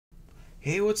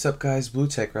Hey, what's up guys, Blue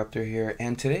Tech Raptor here,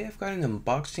 and today I've got an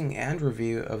unboxing and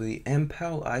review of the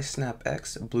MPOW iSnap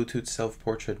X Bluetooth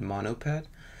Self-Portrait Monopod.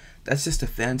 That's just a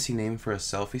fancy name for a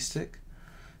selfie stick.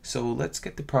 So let's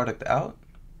get the product out.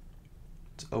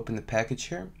 Let's open the package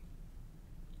here.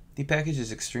 The package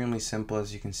is extremely simple,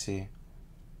 as you can see.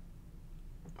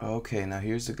 Okay, now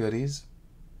here's the goodies.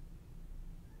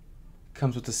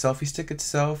 Comes with the selfie stick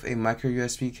itself, a micro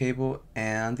USB cable,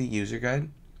 and the user guide.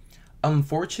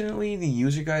 Unfortunately, the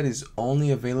user guide is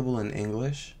only available in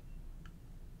English,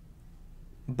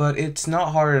 but it's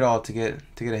not hard at all to get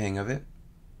a hang of it.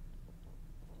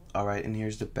 Alright, and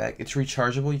here's the back. It's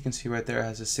rechargeable. You can see right there it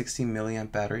has a 60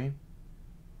 milliamp battery.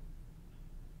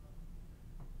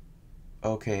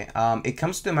 Okay, it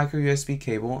comes with the micro USB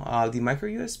cable. The micro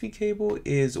USB cable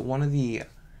is one of the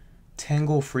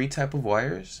tangle free type of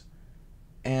wires,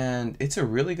 and it's a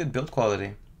really good build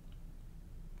quality.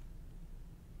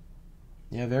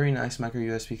 Yeah, very nice micro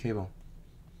USB cable.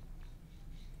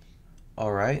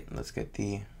 Alright, let's get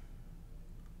the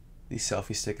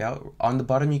selfie stick out. On the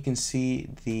bottom you can see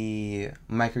the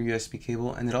micro USB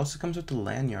cable, and it also comes with the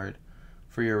lanyard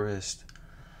for your wrist.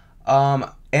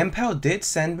 MPOW did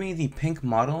send me the pink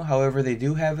model, however they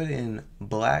do have it in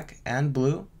black and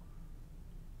blue.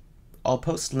 I'll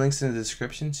post links in the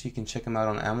description so you can check them out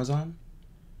on Amazon.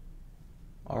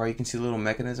 Alright, you can see the little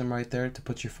mechanism right there to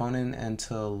put your phone in and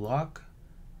to lock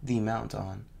the mount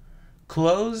on.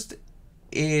 Closed,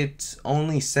 it's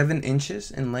only 7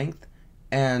 inches in length,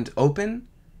 and open,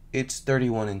 it's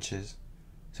 31 inches.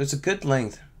 So it's a good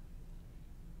length.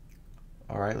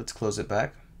 Alright, let's close it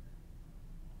back.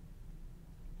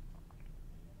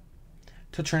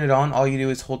 To turn it on, all you do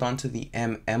is hold on to the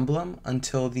M emblem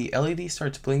until the LED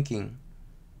starts blinking.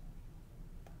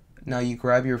 Now you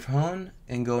grab your phone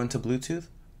and go into Bluetooth.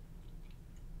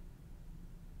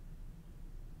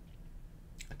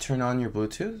 Turn on your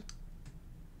Bluetooth,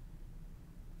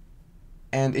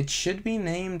 and it should be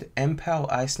named MPOW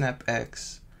iSnap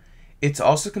X. It's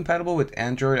also compatible with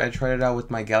Android. I tried it out with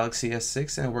my Galaxy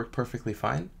S6 and it worked perfectly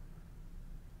fine.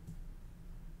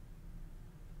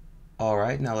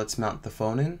 Alright, now let's mount the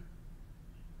phone in.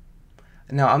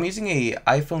 Now I'm using a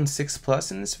iPhone 6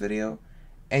 Plus in this video,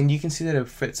 and you can see that it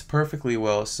fits perfectly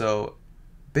well, so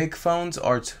big phones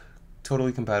are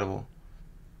totally compatible.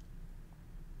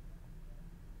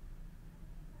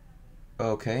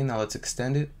 Okay, now let's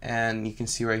extend it, and you can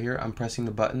see right here I'm pressing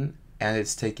the button and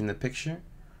it's taking the picture.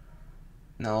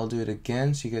 Now I'll do it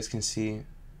again so you guys can see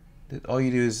that all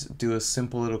you do is do a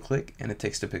simple little click and it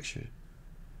takes the picture.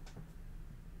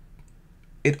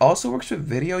 It also works with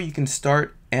video. You can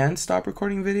start and stop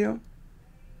recording video.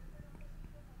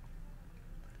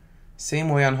 Same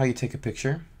way on how you take a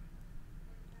picture.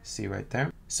 See right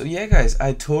there. So yeah guys,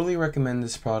 I totally recommend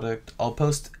this product. I'll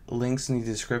post links in the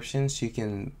description so you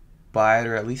can buy it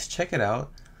or at least check it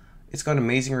out. It's got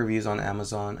amazing reviews on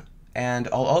Amazon, and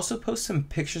I'll also post some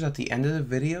pictures at the end of the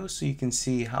video so you can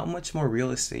see how much more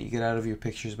real estate you get out of your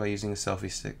pictures by using a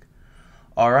selfie stick.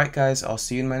 Alright guys, I'll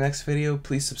see you in my next video.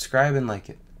 Please subscribe and like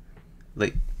it.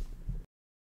 Late.